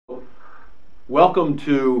Welcome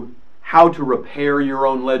to How to Repair Your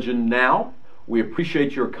Own Legend Now. We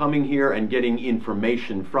appreciate your coming here and getting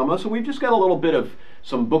information from us. And we've just got a little bit of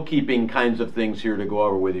some bookkeeping kinds of things here to go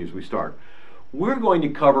over with you as we start. We're going to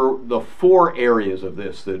cover the 4 areas of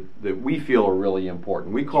this that we feel are really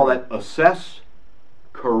important. We call that assess,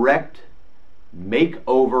 correct, make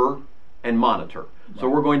over, and monitor. So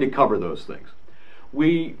we're going to cover those things.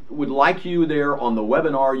 We would like you there on the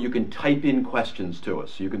webinar, you can type in questions to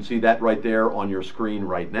us. You can see that right there on your screen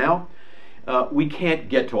right now. We can't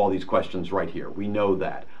get to all these questions right here. We know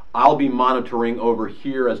that. I'll be monitoring over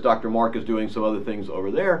here as Dr. Mark is doing some other things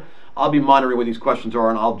over there. I'll be monitoring what these questions are,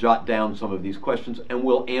 and I'll jot down some of these questions, and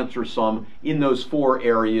we'll answer some in those 4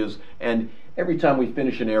 areas. And every time we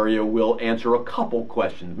finish an area, we'll answer a couple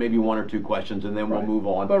questions, maybe 1 or 2 questions, and then we'll move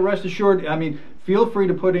on. But rest assured, I mean, feel free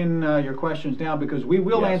to put in your questions now, because we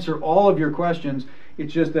will answer all of your questions.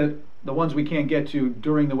 It's just that the ones we can't get to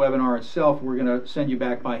during the webinar itself, we're going to send you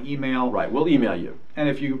back by email. Right, we'll email you. And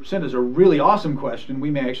if you send us a really awesome question, we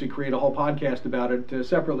may actually create a whole podcast about it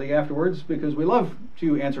separately afterwards, because we love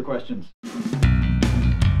to answer questions.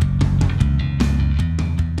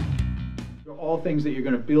 They're all things that you're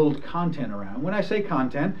going to build content around. When I say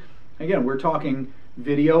content, again, we're talking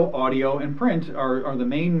video, audio, and print are the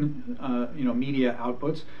main media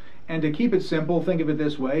outputs. And to keep it simple, think of it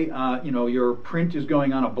this way, your print is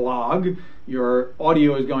going on a blog, your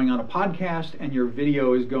audio is going on a podcast, and your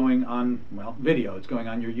video is going on, it's going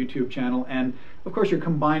on your YouTube channel, and of course you're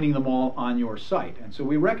combining them all on your site. And so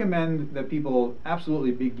we recommend that people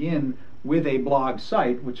absolutely begin with a blog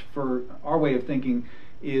site, which for our way of thinking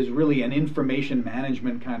is really an information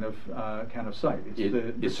management kind of site.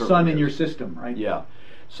 It's the sun in your system, right? Yeah.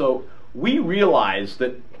 So we realize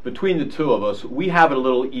that between the 2 of us, we have it a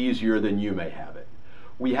little easier than you may have it.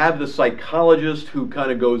 We have the psychologist who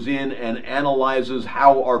kind of goes in and analyzes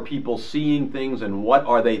how are people seeing things and what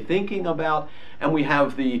are they thinking about, and we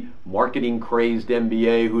have the marketing crazed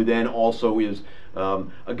MBA who then also is a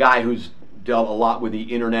guy who's dealt a lot with the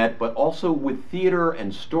internet, but also with theater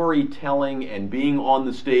and storytelling and being on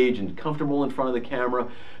the stage and comfortable in front of the camera.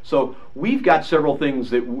 So we've got several things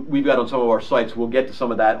that we've got on some of our sites. We'll get to some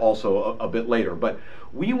of that also a bit later. But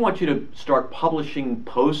we want you to start publishing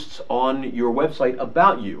posts on your website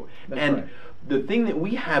about you. That's and right. The thing that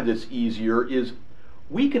we have that's easier is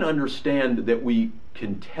we can understand that we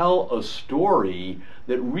can tell a story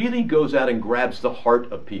that really goes out and grabs the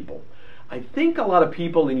heart of people. I think a lot of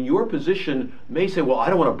people in your position may say, well, I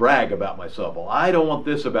don't want to brag about myself. Well, I don't want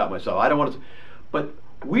this about myself. I don't want to. But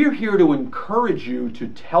we're here to encourage you to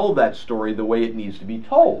tell that story the way it needs to be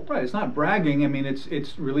told. Right. It's not bragging. I mean,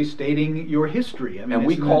 it's really stating your history. I mean, and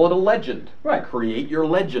we call it a legend. Right. Create your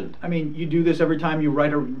legend. I mean, you do this every time you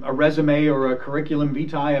write a resume or a curriculum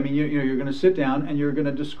vitae. I mean, you're going to sit down and you're going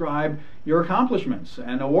to describe your accomplishments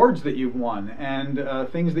and awards that you've won and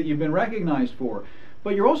things that you've been recognized for.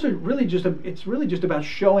 But you're also really it's really just about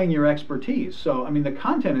showing your expertise. So, I mean, the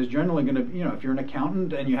content is generally going to, if you're an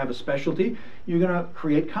accountant and you have a specialty, you're going to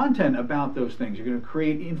create content about those things. You're going to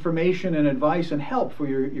create information and advice and help for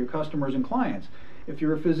your customers and clients. If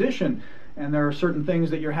you're a physician and there are certain things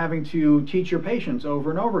that you're having to teach your patients over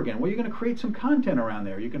and over again, well, you're going to create some content around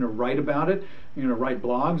there. You're going to write about it. You're going to write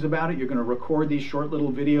blogs about it. You're going to record these short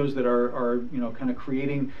little videos that are kind of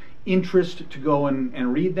creating interest to go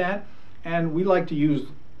and read that. And we like to use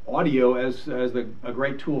audio as a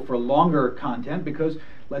great tool for longer content because,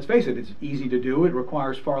 let's face it, it's easy to do. It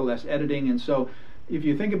requires far less editing. And so if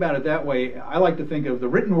you think about it that way, I like to think of the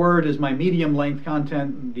written word as my medium length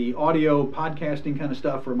content, the audio podcasting kind of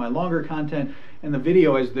stuff for my longer content, and the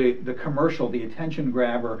video as the commercial, the attention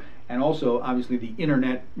grabber, and also obviously the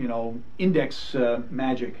internet, index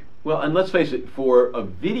magic. Well, and let's face it, for a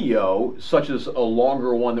video, such as a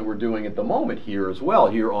longer one that we're doing at the moment here as well,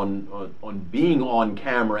 here on being on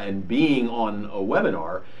camera and being on a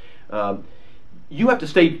webinar, you have to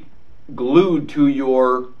stay glued to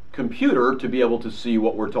your computer to be able to see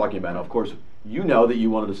what we're talking about. Now, of course, you know that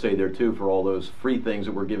you wanted to stay there too for all those free things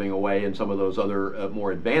that we're giving away and some of those other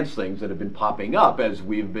more advanced things that have been popping up as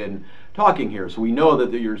we've been talking here. So we know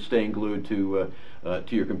that you're staying glued to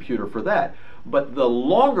your computer for that. But the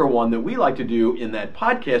longer one that we like to do in that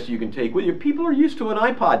podcast you can take with you, people are used to an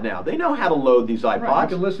iPod now. They know how to load these iPods. Right, you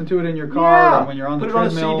can listen to it in your car or when you're on the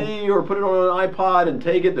treadmill. Put it on a CD or put it on an iPod and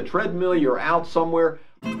take it. The treadmill, you're out somewhere.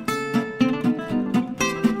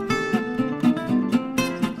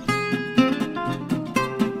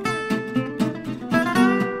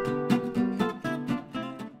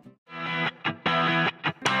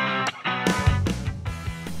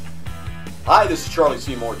 Hi, this is Charlie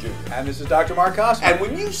Seymour Jr. And this is Dr. Mark Kosman. And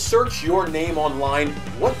when you search your name online,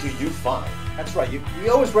 what do you find? That's right. We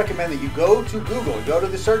always recommend that you go to Google, go to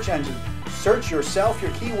the search engine, search yourself,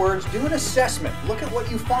 your keywords, do an assessment, look at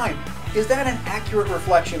what you find. Is that an accurate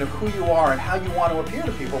reflection of who you are and how you want to appear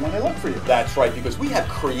to people when they look for you? That's right, because we have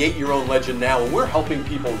Create Your Own Legend now, and we're helping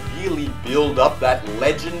people really build up that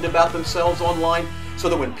legend about themselves online so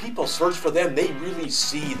that when people search for them, they really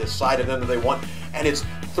see the side of them that they want. And it's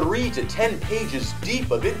 3 to 10 pages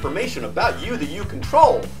deep of information about you that you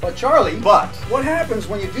control. But Charlie, But what happens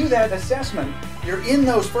when you do that assessment? You're in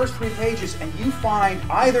those first 3 pages and you find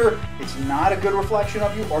either it's not a good reflection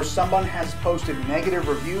of you, or someone has posted negative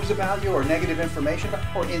reviews about you, or negative information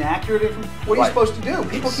about, or inaccurate information. What are you supposed to do?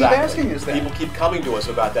 People keep asking us that. People keep coming to us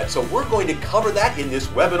about that. So we're going to cover that in this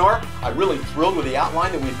webinar. I'm really thrilled with the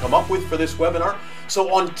outline that we've come up with for this webinar.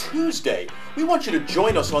 So on Tuesday, we want you to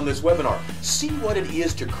join us on this webinar. See what it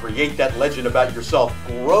is to create that legend about yourself.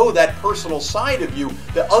 Grow that personal side of you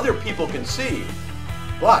that other people can see.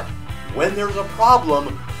 But when there's a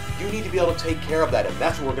problem, you need to be able to take care of that, and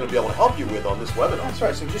that's what we're going to be able to help you with on this webinar. That's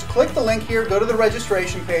right. So just click the link here, go to the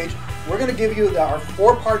registration page. We're going to give you our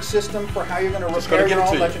 4-part system for how you're going to repair your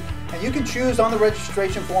own legend. And you can choose on the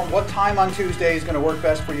registration form what time on Tuesday is going to work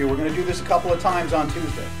best for you. We're going to do this a couple of times on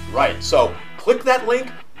Tuesday. Right. So click that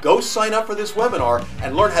link, go sign up for this webinar,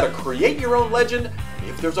 and learn how to create your own legend.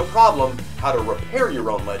 If there's a problem, how to repair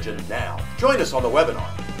your own legend now. Join us on the webinar.